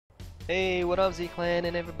Hey, what up Z-Clan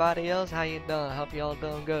and everybody else? How you doing? Hope y'all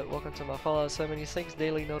doing good. Welcome to my Fallout 76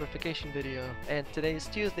 daily notification video. And today is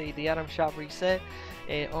Tuesday, the item shop reset,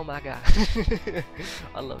 and oh my god.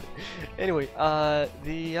 I love it. Anyway,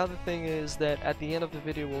 the other thing is that at the end of the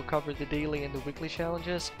video we'll cover the daily and the weekly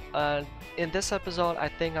challenges. In this episode I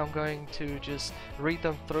think I'm going to just read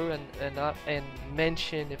them through and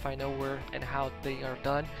mention if I know where and how they are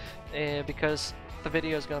done. Because the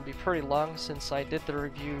video is going to be pretty long since I did the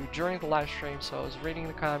review during the live stream, so I was reading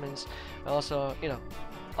the comments and also, you know,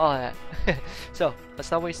 all that. So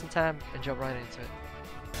let's not wasting time and jump right into it.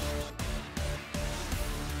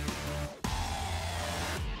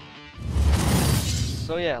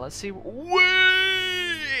 So yeah, let's see.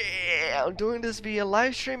 I'm doing this via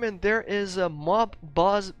live stream and there is a mob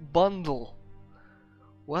boss bundle.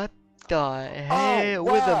 What the hell?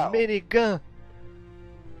 Wow. With a minigun.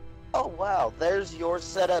 Oh wow, there's your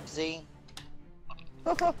setup, Z.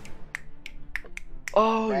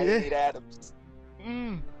 Oh yeah. Need Adams.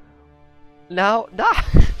 Now, nah.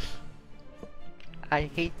 I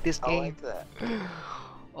hate this game. I like that.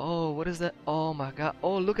 Oh, what is that? Oh my god.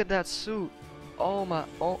 Oh, look at that suit. Oh my.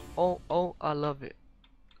 Oh, I love it.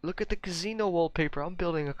 Look at the casino wallpaper. I'm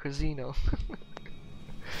building a casino.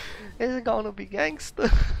 Is it gonna be gangster?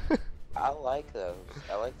 I like those.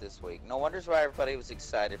 I like this week. No wonders why everybody was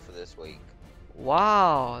excited for this week.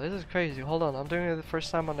 Wow, this is crazy. Hold on, I'm doing it the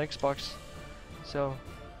first time on Xbox. So,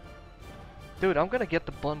 dude, I'm gonna get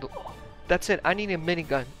the bundle. Oh, that's it. I need a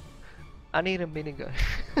minigun. I need a minigun.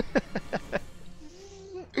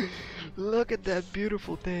 Look at that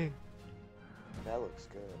beautiful thing. That looks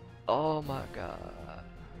good. Oh my god.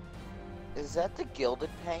 Is that the gilded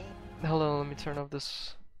paint? Hold on, let me turn off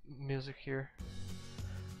this music here.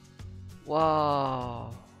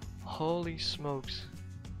 Wow, holy smokes.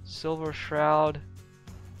 Silver shroud.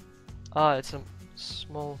 Ah, it's a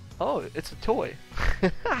small, oh, it's a toy.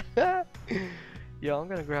 Yeah, I'm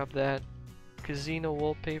gonna grab that. Casino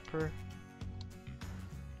wallpaper.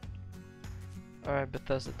 Alright,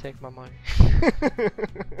 Bethesda, take my money.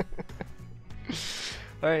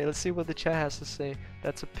 Alright, let's see what the chat has to say.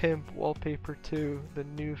 That's a pimp wallpaper too. The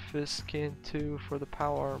new fist skin too for the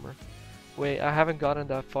power armor. Wait, I haven't gotten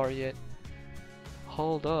that far yet.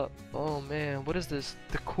 Hold up. Oh man, what is this?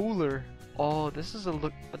 The cooler. Oh, this is a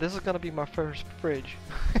look. This is gonna be my first fridge.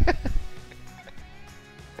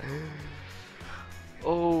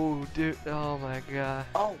 Oh, dude. Oh my god.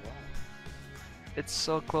 Oh wow. It's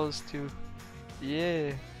so close to.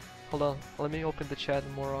 Yeah. Hold on. Let me open the chat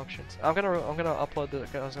and more options. I'm gonna upload the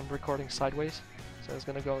because I'm recording sideways, so it's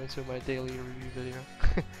gonna go into my daily review video.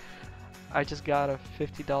 I just got a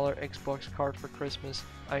 $50 Xbox card for Christmas.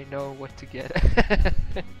 I know what to get.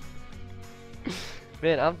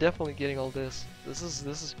 Man, I'm definitely getting all this. This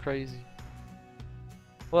is crazy.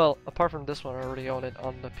 Well, apart from this one, I already own it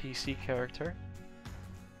on the PC character.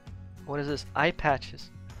 What is this? Eye patches.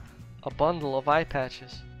 A bundle of eye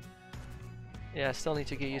patches. Yeah, I still need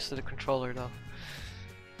to get used to the controller though.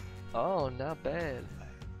 Oh, not bad.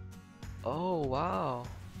 Oh, wow.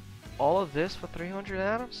 All of this for 300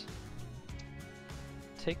 atoms?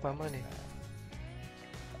 Take my money.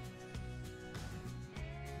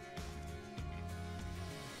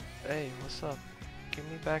 Hey, what's up? Give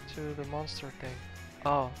me back to the monster thing.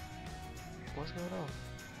 Oh. What's going on?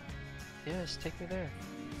 Yes, take me there.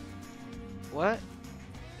 What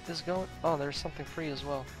is going? Oh, there's something free as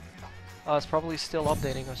well. Oh, it's probably still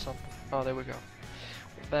updating or something. Oh, there we go.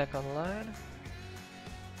 We're back online.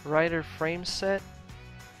 Rider frame set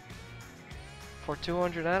for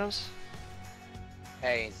 200 atoms.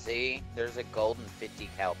 Hey Z, there's a golden 50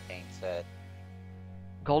 cal paint set.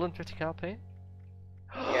 Golden 50 cal paint?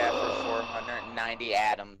 Yeah, for 490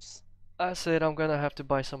 atoms. I said I'm gonna have to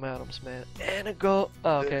buy some atoms, man. And a gold.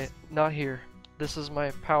 Oh, okay, not here. This is my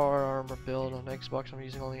power armor build on Xbox. I'm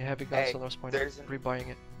using only heavy guns, so there's point in rebuying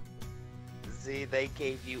it. Z, they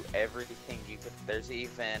gave you everything you could. There's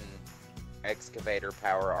even excavator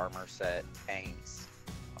power armor set paints.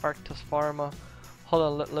 Arctus Pharma.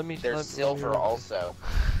 Hold on, let me. There's silver also.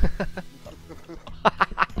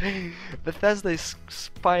 Bethesda is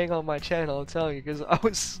spying on my channel, I'm telling you, because I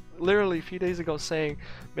was literally a few days ago saying,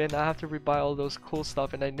 man, I have to rebuy all those cool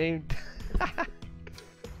stuff, and I named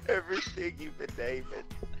everything you've been naming.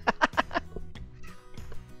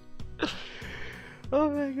 Oh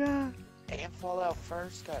my god. And Fallout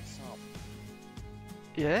First got some.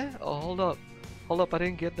 Yeah? Oh, hold up, I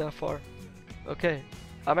didn't get that far. Okay,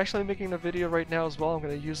 I'm actually making a video right now as well. I'm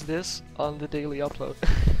gonna use this on the daily upload.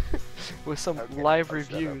 With some live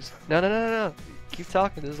reviews. No. Keep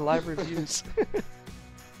talking, there's live reviews.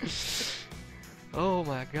 Oh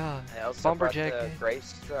my god. I also Bomber brought the jacket.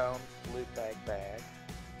 Greystone loot bag.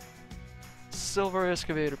 Silver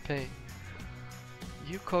excavator paint.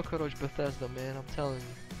 You cockroach Bethesda, man, I'm telling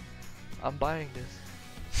you. I'm buying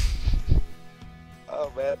this.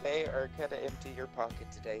 Oh man, they are gonna empty your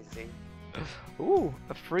pocket today, Z. Ooh,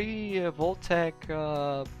 a free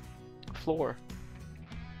Voltec floor.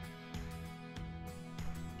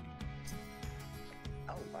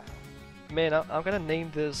 Oh wow. Man, I'm gonna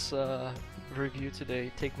name this review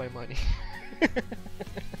today, Take My Money.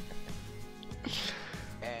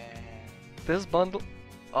 And This bundle,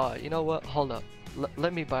 you know what, hold up.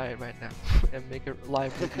 Let me buy it right now and make a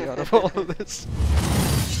live review out of all of this.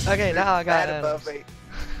 Okay, now I got bat above me.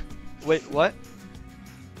 Wait, what?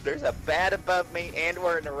 There's a bat above me, and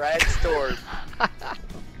we're in the right store.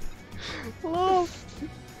 Hello?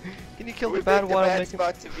 Can you kill We the bat picked a while I'm bad making...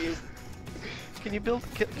 spot to view. Can you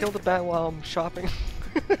kill the bat while I'm shopping?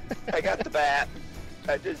 I got the bat.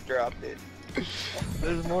 I just dropped it.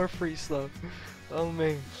 There's more free stuff. Oh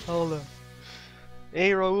man, hold on.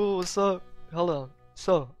 Hey Raul, what's up? Hold on.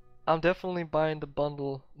 So, I'm definitely buying the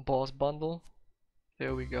bundle, boss bundle.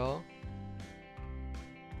 There we go.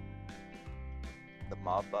 The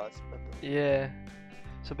mob boss bundle. Yeah.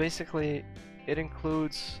 So basically, it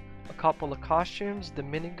includes a couple of costumes, the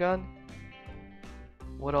minigun.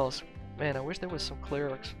 What else? Man, I wish there was some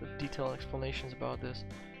clear, detailed explanations about this.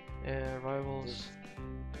 Rivals.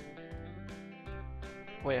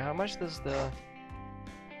 Wait, how much does the...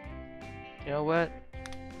 You know what?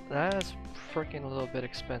 That's freaking a little bit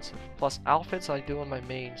expensive. Plus outfits I do on my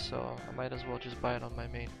main, so I might as well just buy it on my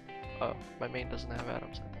main. Oh, my main doesn't have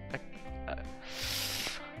atoms.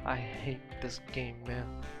 I hate this game, man.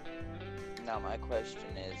 Now my question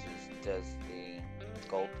is does the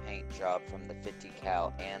gold paint job from the 50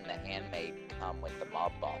 cal and the handmade come with the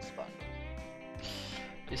mob boss bundle?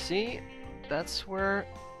 You see, that's where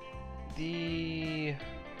the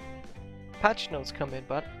patch notes come in,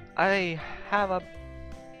 but I have a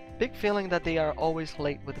big feeling that they are always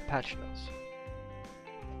late with the patch notes.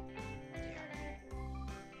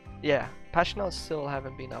 Yeah, patch notes still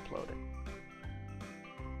haven't been uploaded,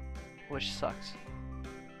 which sucks.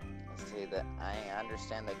 See that I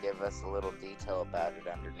understand they give us a little detail about it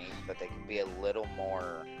underneath, but they can be a little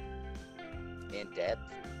more in depth.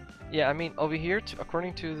 Yeah, I mean over here,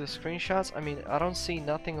 according to the screenshots, I mean I don't see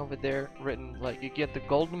nothing over there written. Like you get the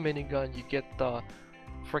golden minigun, you get the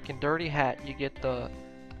freaking dirty hat, you get the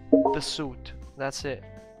suit. That's it.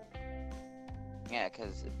 Yeah,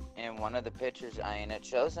 because in one of the pictures, it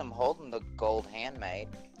shows him holding the gold handmade.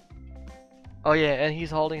 Oh yeah, and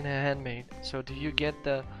he's holding the handmade. So do you get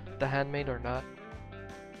the handmade or not?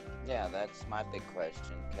 Yeah, that's my big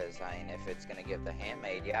question. Because if it's gonna give the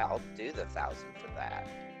handmade, yeah, I'll do the 1,000 for that.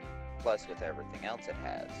 Plus with everything else it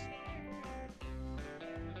has.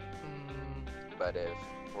 But if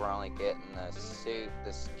we're only getting the suit,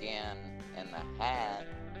 the skin, and the hat,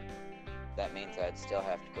 that means I'd still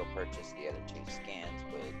have to go purchase the other 2 skins,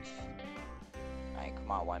 which,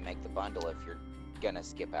 come on, why make the bundle if you're gonna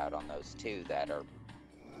skip out on those 2 that are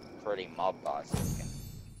pretty mob boss looking?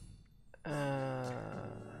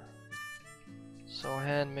 So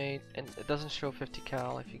handmade, and it doesn't show 50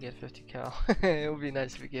 cal if you get 50 cal. It would be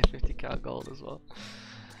nice if you get 50 cal gold as well.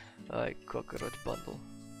 Like cockroach bundle.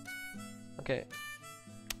 Okay,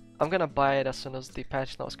 I'm gonna buy it as soon as the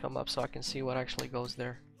patch notes come up so I can see what actually goes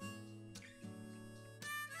there.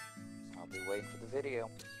 I'll be waiting for the video.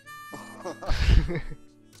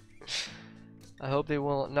 I hope they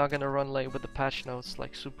will not gonna run late with the patch notes,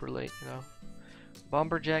 like super late, you know.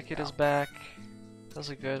 Bomber jacket is back. That's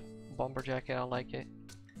a good bomber jacket, I like it.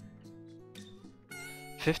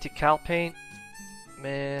 50 cal paint,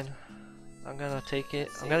 man. I'm gonna take it.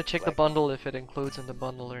 I'm gonna check the bundle if it includes in the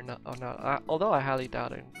bundle or not. Although I highly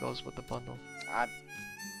doubt it goes with the bundle. I'm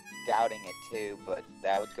doubting it too, but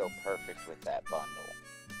that would go perfect with that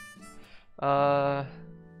bundle.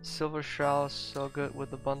 Silver Shroud so good with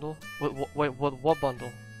the bundle. Wait, what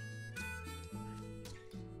bundle?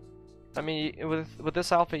 I mean, with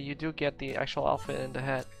this outfit, you do get the actual outfit and the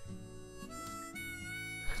hat.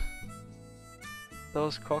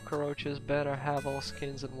 Those cockroaches better have all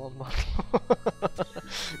skins in one bundle.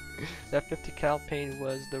 That 50 cal paint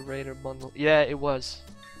was the Raider bundle. Yeah, it was.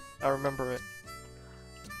 I remember it.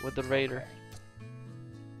 With the Raider.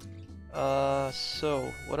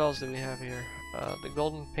 So, what else do we have here? The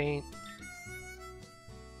golden paint.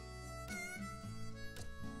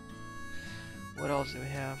 What else do we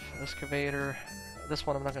have? Excavator. This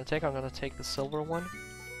one I'm not gonna take. I'm gonna take the silver one.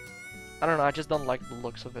 I don't know. I just don't like the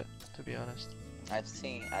looks of it, to be honest. I've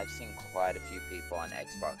seen quite a few people on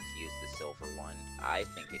Xbox use the silver one. I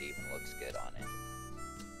think it even looks good on it.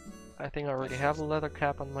 I think I already have a leather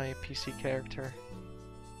cap on my PC character.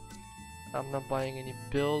 I'm not buying any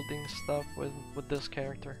building stuff with this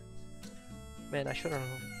character. Man, I should have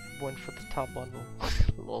went for the top bundle.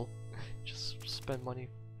 Lol. Just spend money.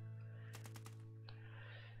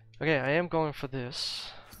 Okay, I am going for this.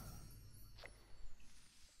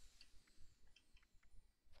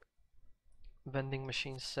 Vending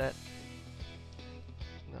machine set.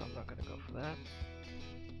 No, I'm not gonna go for that.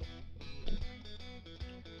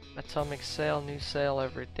 Atomic sale, new sale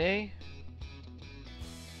every day.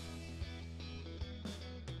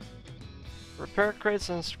 Repair kits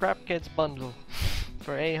and scrap kits bundle.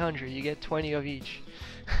 For 800, you get 20 of each.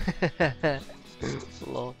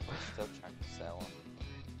 Lol. Still trying to sell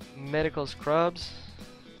them. Medical scrubs.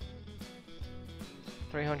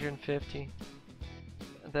 350.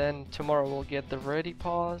 Then tomorrow we'll get the ready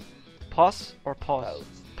pause. Pause or pause?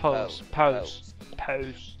 Pose. Pose.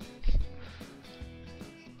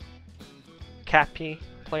 Cappy.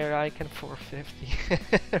 Player icon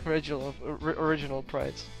 450. original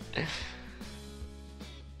price.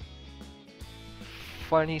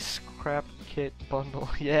 Funny scrap kit bundle.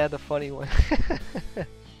 Yeah, the funny one.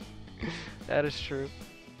 That is true.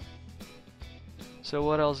 So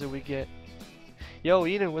what else did we get? Yo,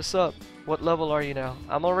 Eden, what's up? What level are you now?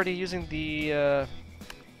 I'm already using the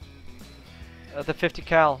 50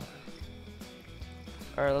 cal.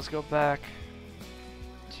 Alright, let's go back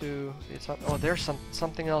to... It's not, oh, there's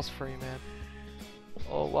something else for you, man.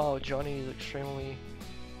 Oh wow, Johnny is extremely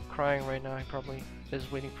crying right now. He probably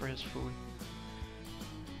is waiting for his food.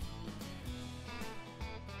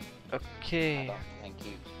 Okay. I don't think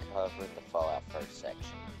you covered the Fallout first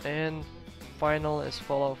section. And final is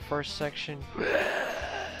Fallout first section.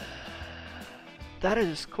 That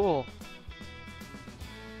is cool.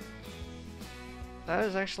 That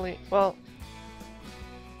is actually, well,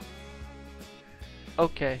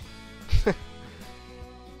 okay.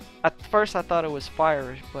 At first I thought it was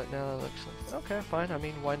fire-ish, but now it looks like, okay, fine. I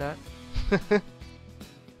mean, why not?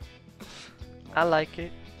 I like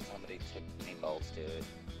it. Somebody took meatballs to it.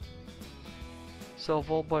 So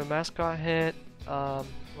Volt Boy mascot hit. What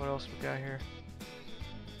else we got here?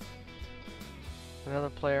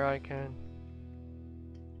 Another player icon.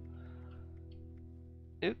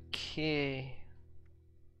 Okay.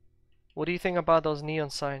 What do you think about those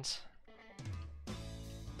neon signs?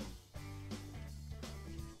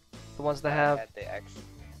 The ones that have had the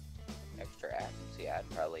extra atoms, yeah, I'd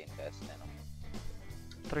probably invest in them.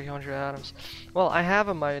 300 atoms. Well, I have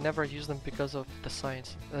them. I never use them because of the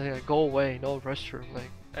signs. Like, go away, no restroom.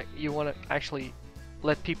 Like, you want to actually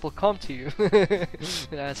let people come to you.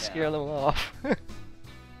 Yeah, scare them off.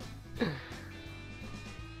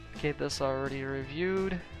 Okay, this already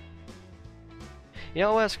reviewed. You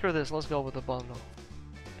know what? Screw this. Let's go with the bundle.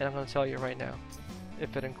 And I'm gonna tell you right now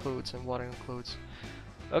if it includes and what it includes.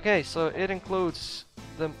 Okay, so it includes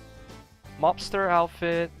the mobster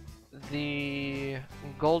outfit, the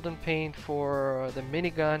golden paint for the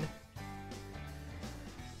minigun,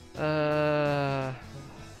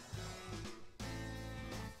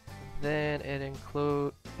 then it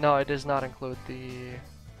include, no, it does not include the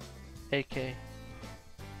AK,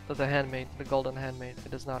 the handmade, the golden handmade.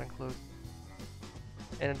 It does not include,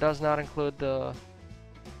 and it does not include the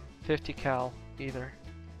 50 cal either.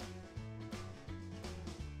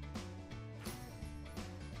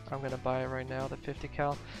 I'm gonna buy it right now, the 50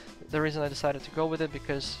 cal. The reason I decided to go with it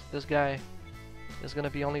because this guy is gonna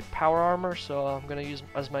be only power armor, so I'm gonna use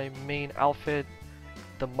as my main outfit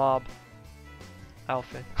the mob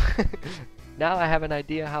outfit. Now I have an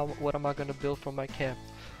idea what am I gonna build for my camp.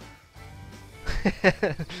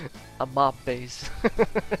 A mob base. There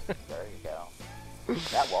you go.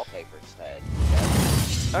 That wallpaper's dead.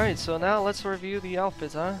 Alright, so now let's review the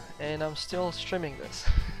outfits, huh? And I'm still streaming this.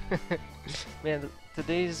 Man,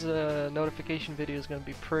 today's notification video is going to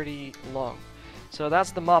be pretty long. So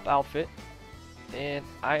that's the mob outfit, and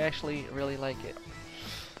I actually really like it.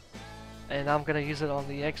 And I'm going to use it on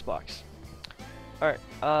the Xbox. Alright,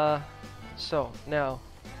 so now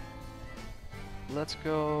let's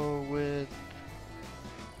go with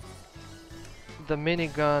the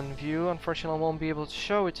minigun view. Unfortunately, I won't be able to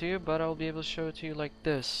show it to you, but I'll be able to show it to you like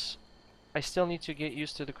this. I still need to get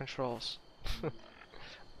used to the controls.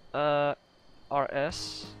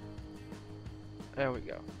 RS. There we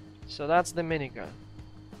go. So that's the minigun.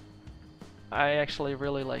 I actually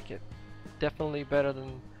really like it. Definitely better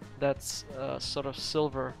than that sort of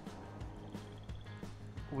silver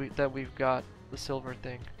that we've got. The silver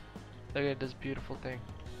thing. Look at this beautiful thing.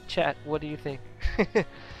 Chat, what do you think?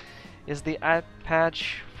 Is the eye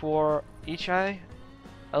patch for each eye?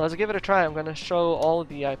 Let's give it a try. I'm gonna show all of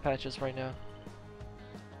the eye patches right now.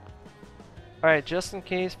 Alright, just in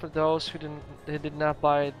case for those who did not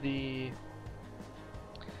buy the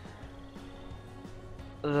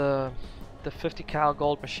 50 cal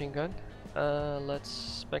gold machine gun.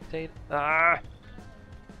 Let's spectate. Ah,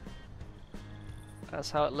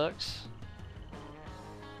 that's how it looks.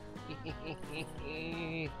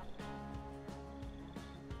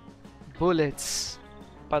 Bullets.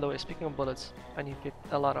 By the way, speaking of bullets, I need to get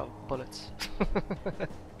a lot of bullets.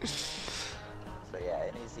 So yeah,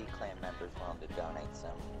 any Z Clan members willing to donate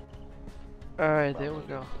some. Alright, there we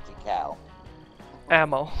go. 50 cal.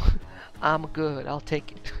 Ammo. I'm good, I'll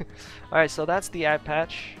take it. Alright, so that's the eye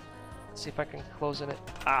patch. Let's see if I can close in it.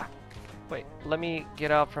 Ah! Wait, let me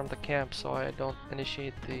get out from the camp so I don't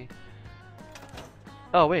initiate the...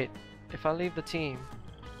 Oh wait, if I leave the team,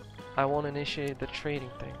 I won't initiate the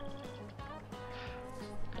trading thing.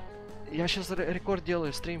 Я сейчас рекорд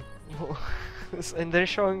делаю, стрим. And they're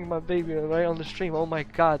showing my baby right on the stream. Oh my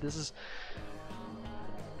god, this is...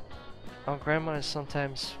 Oh, grandma is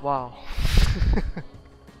sometimes... Wow.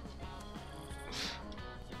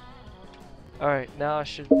 Alright, now I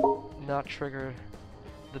should not trigger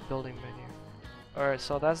the building menu. Alright,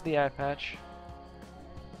 so that's the eye patch.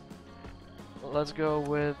 Let's go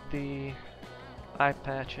with the eye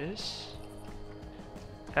patches.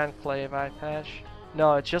 Enclave eye patch.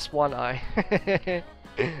 No, it's just one eye.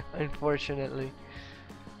 Unfortunately.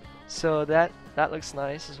 So that looks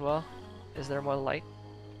nice as well. Is there more light?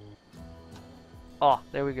 Oh,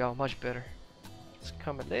 there we go. Much better. Let's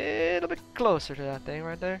come a little bit closer to that thing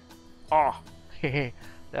right there. Oh,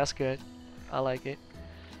 that's good. I like it.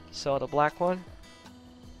 So the black one.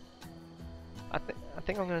 I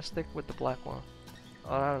think I'm gonna stick with the black one.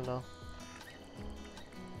 Oh, I don't know.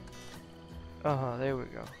 There we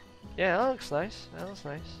go. Yeah, that looks nice. That looks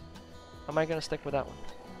nice. Am I gonna stick with that one?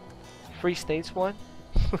 Free States one.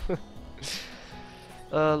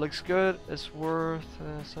 Looks good. It's worth.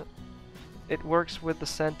 It works with the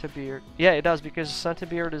Santa beard. Yeah, it does because Santa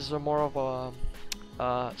beard is more of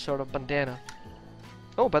a sort of bandana.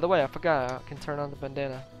 Oh, by the way, I forgot. I can turn on the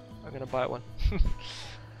bandana. I'm gonna buy one.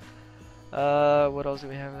 What else do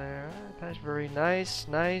we have there? Patch, very nice,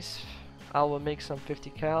 nice. I will make some 50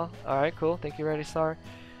 cal. Alright, cool. Thank you, Ready Star.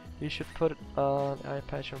 You should put an eye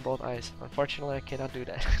patch on both eyes. Unfortunately, I cannot do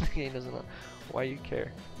that. The game doesn't know why you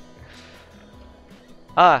care.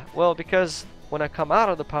 Ah, well, because when I come out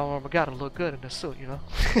of the power armor, I gotta look good in the suit, you know?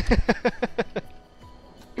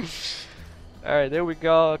 Alright, there we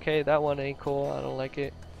go. Okay, that one ain't cool. I don't like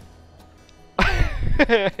it.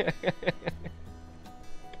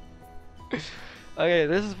 Okay,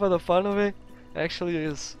 this is for the fun of it. Actually,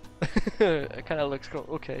 is it kind of looks cool.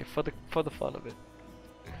 Okay, for the fun of it.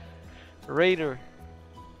 Raider.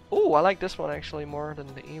 Oh, I like this one actually more than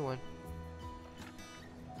the E one.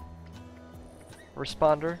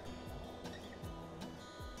 Responder.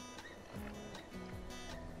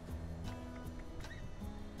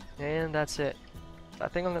 And that's it. I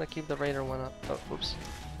think I'm gonna keep the Raider one up. Oh, oops.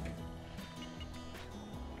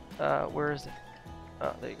 Where is it?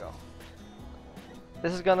 Oh, there you go.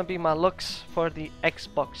 This is gonna be my looks for the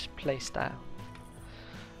Xbox playstyle.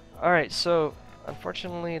 Alright, so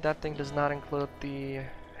unfortunately that thing does not include the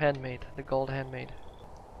handmade, the gold handmade.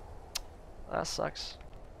 That sucks.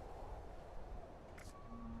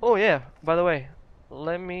 Oh yeah, by the way,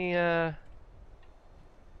 let me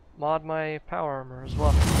mod my power armor as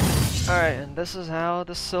well. Alright, and this is how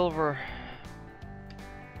the silver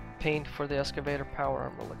paint for the excavator power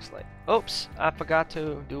armor looks like. Oops, I forgot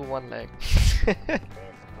to do one leg.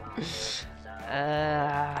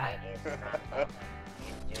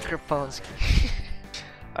 Kraponski.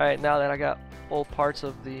 Alright, now that I got all parts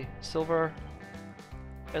of the silver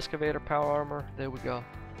excavator power armor, there we go.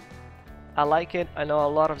 I like it. I know a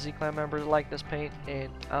lot of Z-Clan members like this paint,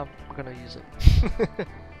 and I'm gonna use it.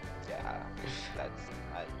 Yeah, like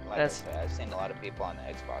that's. I said, I've seen a lot of people on the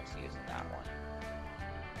Xbox using that one.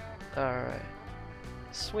 Alright.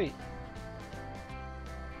 Sweet.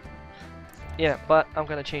 Yeah, but I'm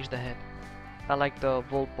gonna change the head. I like the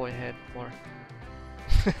Volt Boy head more.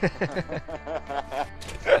 I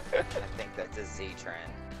think that's a Z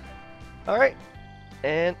trend. Alright.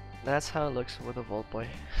 And that's how it looks with the Volt Boy.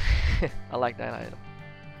 I like that item.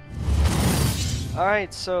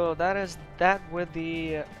 Alright, so that is that with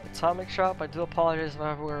the Atomic Shop. I do apologize if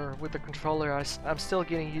I were with the controller. I'm still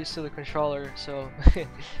getting used to the controller, so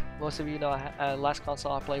Most of you know last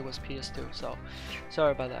console I played was PS2, so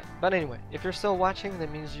sorry about that. But anyway, if you're still watching,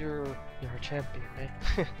 that means you're a champion,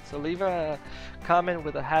 man. So leave a comment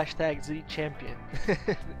with the hashtag ZChampion.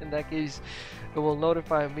 In that case, it will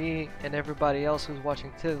notify me and everybody else who's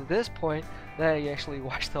watching to this point that you actually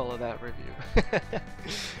watched all of that review.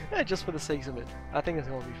 Yeah, just for the sake of it. I think it's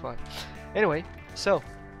gonna be fun. Anyway, so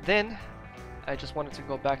then I just wanted to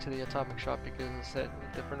go back to the atomic shop because it's a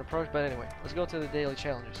different approach. But anyway, let's go to the daily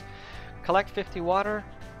challenges. Collect 50 water.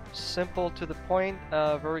 Simple to the point.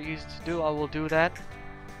 Very easy to do. I will do that.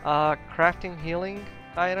 Crafting healing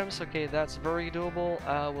items. Okay, that's very doable.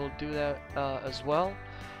 I will do that as well.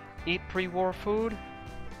 Eat pre-war food.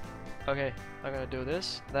 Okay, I'm gonna do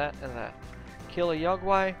this, that, and that. Kill a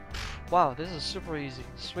Yogwai. Wow, this is super easy.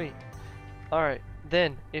 Sweet. Alright,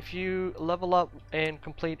 then if you level up and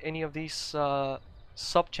complete any of these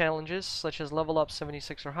sub-challenges, such as level up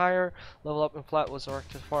 76 or higher, level up in Flatwoods or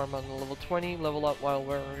Arctic Farm on level 20, level up while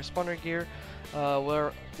wearing responder gear,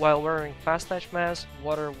 while wearing fast dash mask,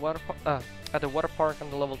 at the water park on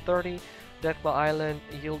the level 30, Deathclaw Island,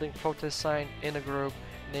 yielding protest sign in a group,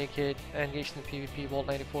 naked, engaged in PvP, Vault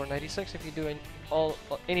 94, 96. If you do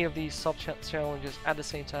any of these sub-challenges at the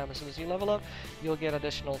same time as soon as you level up, you'll get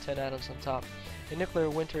additional 10 items on top. In Nuclear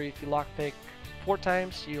Winter, if you lockpick 4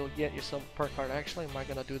 times, you'll get yourself a perk card. Actually, I'm not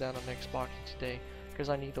gonna do that on Xbox today because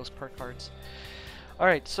I need those perk cards.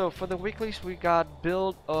 Alright, so for the weeklies, we got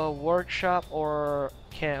build a workshop or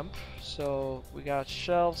camp. So we got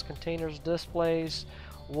shelves, containers, displays,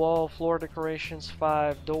 wall, floor decorations,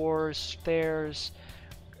 5 doors, stairs,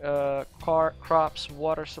 crops,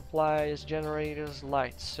 water supplies, generators,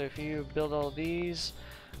 lights. So if you build all these,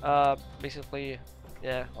 basically,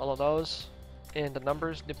 yeah, all of those in the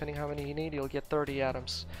numbers, depending how many you need, you'll get 30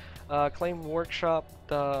 items. Claim workshop,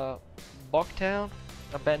 the Bogtown,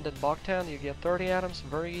 abandoned Bogtown, you get 30 items.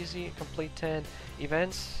 Very easy. Complete 10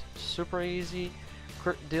 events, super easy.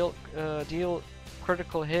 Deal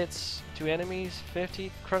critical hits to enemies,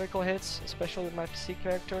 50 critical hits, especially with my PC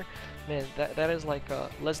character. Man, that is like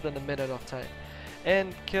less than a minute of time.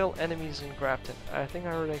 And kill enemies in Grafton. I think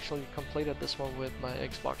I already actually completed this one with my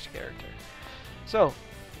Xbox character. So,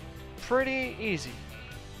 pretty easy.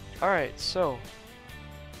 Alright, so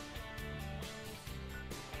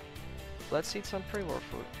let's eat some pre-war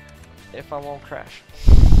food, if I won't crash.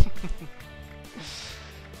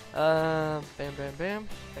 Bam, bam, bam.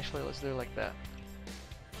 Actually, let's do it like that.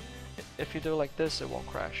 If you do it like this, it won't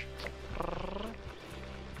crash.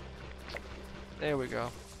 There we go.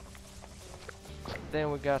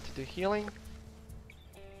 Then we got to do healing.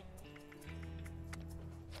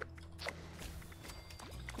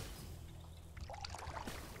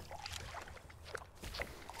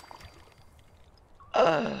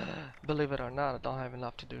 Believe it or not, I don't have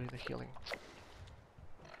enough to do the healing.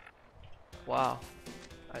 Wow.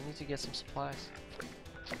 I need to get some supplies.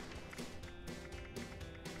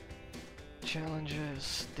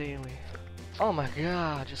 Challenges daily. Oh my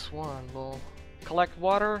god, just one, lol. Collect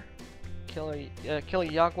water. Kill a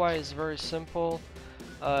Yogwai is very simple.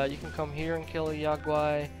 You can come here and kill a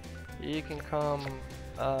Yogwai. You can come...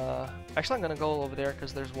 actually, I'm gonna go over there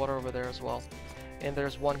because there's water over there as well. And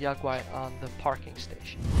there's one Yogwai on the parking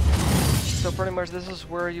station. So pretty much this is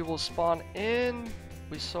where you will spawn in.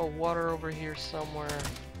 We saw water over here somewhere.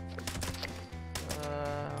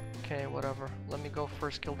 Okay, whatever. Let me go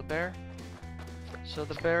first kill the bear. So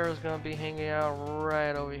the bear is gonna be hanging out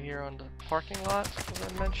right over here on the parking lot, as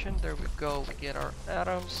I mentioned. There we go. We get our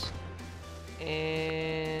atoms.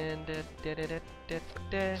 And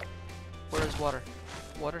where is water?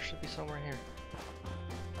 Water should be somewhere here.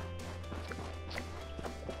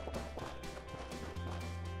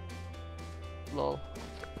 Lol.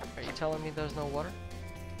 Are you telling me there's no water?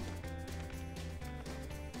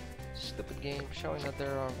 Stupid game showing that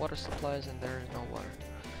there are water supplies and there is no water.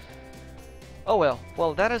 Oh well.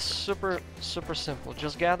 Well, that is super simple.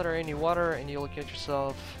 Just gather any water and you'll get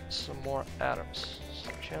yourself some more atoms.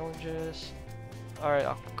 Some challenges. Alright,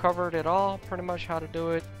 I've covered it all. Pretty much how to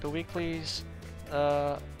do it. The weeklies.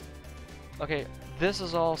 Okay, this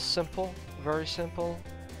is all simple. Very simple.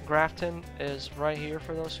 Grafton is right here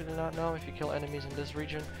for those who do not know. If you kill enemies in this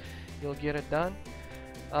region, you'll get it done.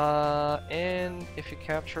 And if you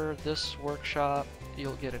capture this workshop,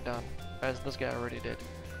 you'll get it done, as this guy already did.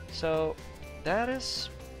 So that is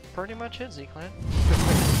pretty much it, Z-Clan.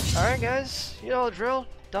 Alright guys, you know the drill.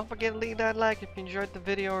 Don't forget to leave that like if you enjoyed the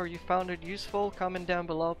video or you found it useful. Comment down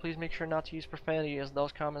below. Please make sure not to use profanity, as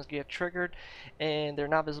those comments get triggered and they're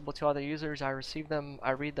not visible to other users. I receive them,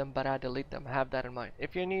 I read them, but I delete them. Have that in mind.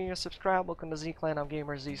 If you're new to subscribe, welcome to Z-Clan. I'm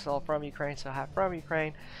gamerZsoul from Ukraine, so hi from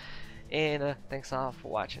Ukraine. And thanks all for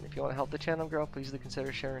watching. If you want to help the channel grow, please do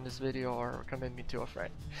consider sharing this video or recommend me to a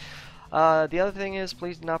friend. The other thing is,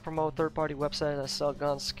 please do not promote third-party websites that sell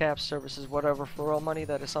guns, caps, services, whatever for all money.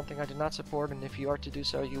 That is something I do not support, and if you are to do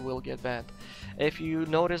so, you will get banned. If you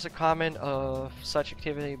notice a comment of such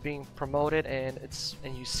activity being promoted and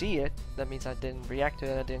you see it, that means I didn't react to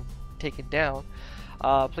it, I didn't take it down.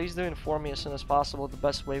 Please do inform me as soon as possible. The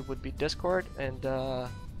best way would be Discord, and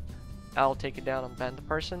I'll take it down and ban the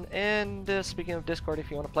person. And speaking of Discord,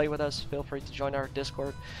 if you want to play with us, feel free to join our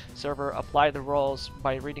Discord server. Apply the rules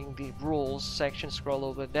by reading the rules section, scroll a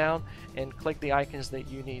little bit down, and click the icons that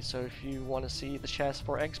you need. So if you want to see the chats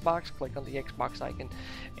for Xbox, click on the Xbox icon,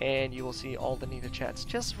 and you will see all the needed chats.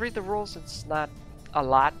 Just read the rules. It's not a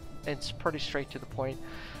lot. It's pretty straight to the point,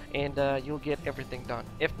 and you'll get everything done.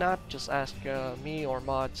 If not, just ask me or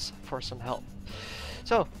mods for some help.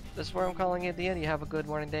 So, this is where I'm calling it the end. You have a good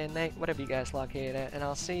morning, day, and night, whatever you guys locate at, and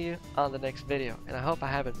I'll see you on the next video. And I hope I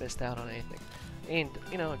haven't missed out on anything. And,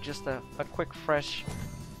 you know, just a quick, fresh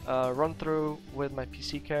run through with my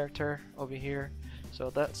PC character over here. So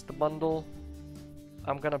that's the bundle.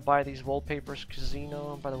 I'm gonna buy these wallpapers,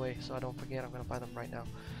 Casino, by the way, so I don't forget, I'm gonna buy them right now.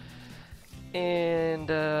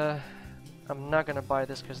 And, I'm not gonna buy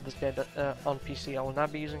this because this guy on PC. I will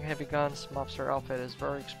not be using heavy guns. Monster outfit is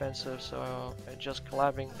very expensive, so just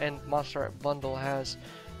collabing. And Monster bundle has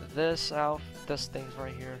this things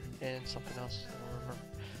right here, and something else. I don't remember.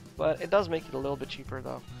 But it does make it a little bit cheaper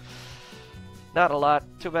though. Not a lot.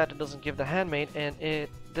 Too bad it doesn't give the handmade, and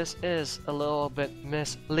this is a little bit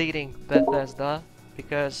misleading, Bethesda,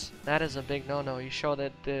 because that is a big no-no. You show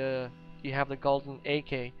that you have the golden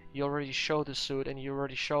AK. You already show the suit, and you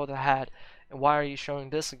already show the hat. And why are you showing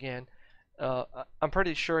this again? I'm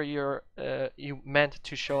pretty sure you meant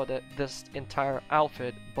to show this entire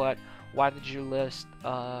outfit, but why did you list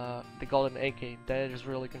the golden AK? That is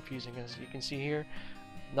really confusing. As you can see here,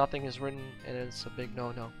 nothing is written, and it's a big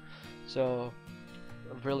no-no. So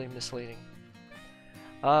really misleading.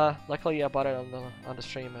 Luckily I bought it on the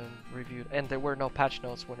stream and reviewed, and there were no patch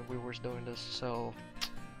notes when we were doing this. So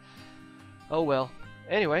oh well.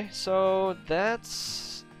 Anyway, so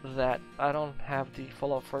that's that. I don't have the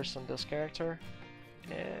follow first on this character,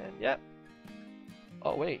 and yeah.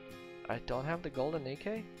 Oh wait, I don't have the golden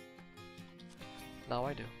AK? Now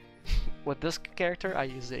I do. With this character I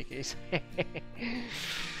use AKs.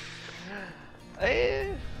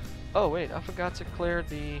 Oh wait, I forgot to clear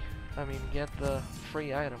get the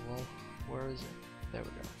free item. Well, where is it? There we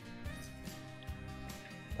go.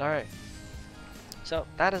 Alright, so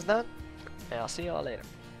that is done, and I'll see y'all later.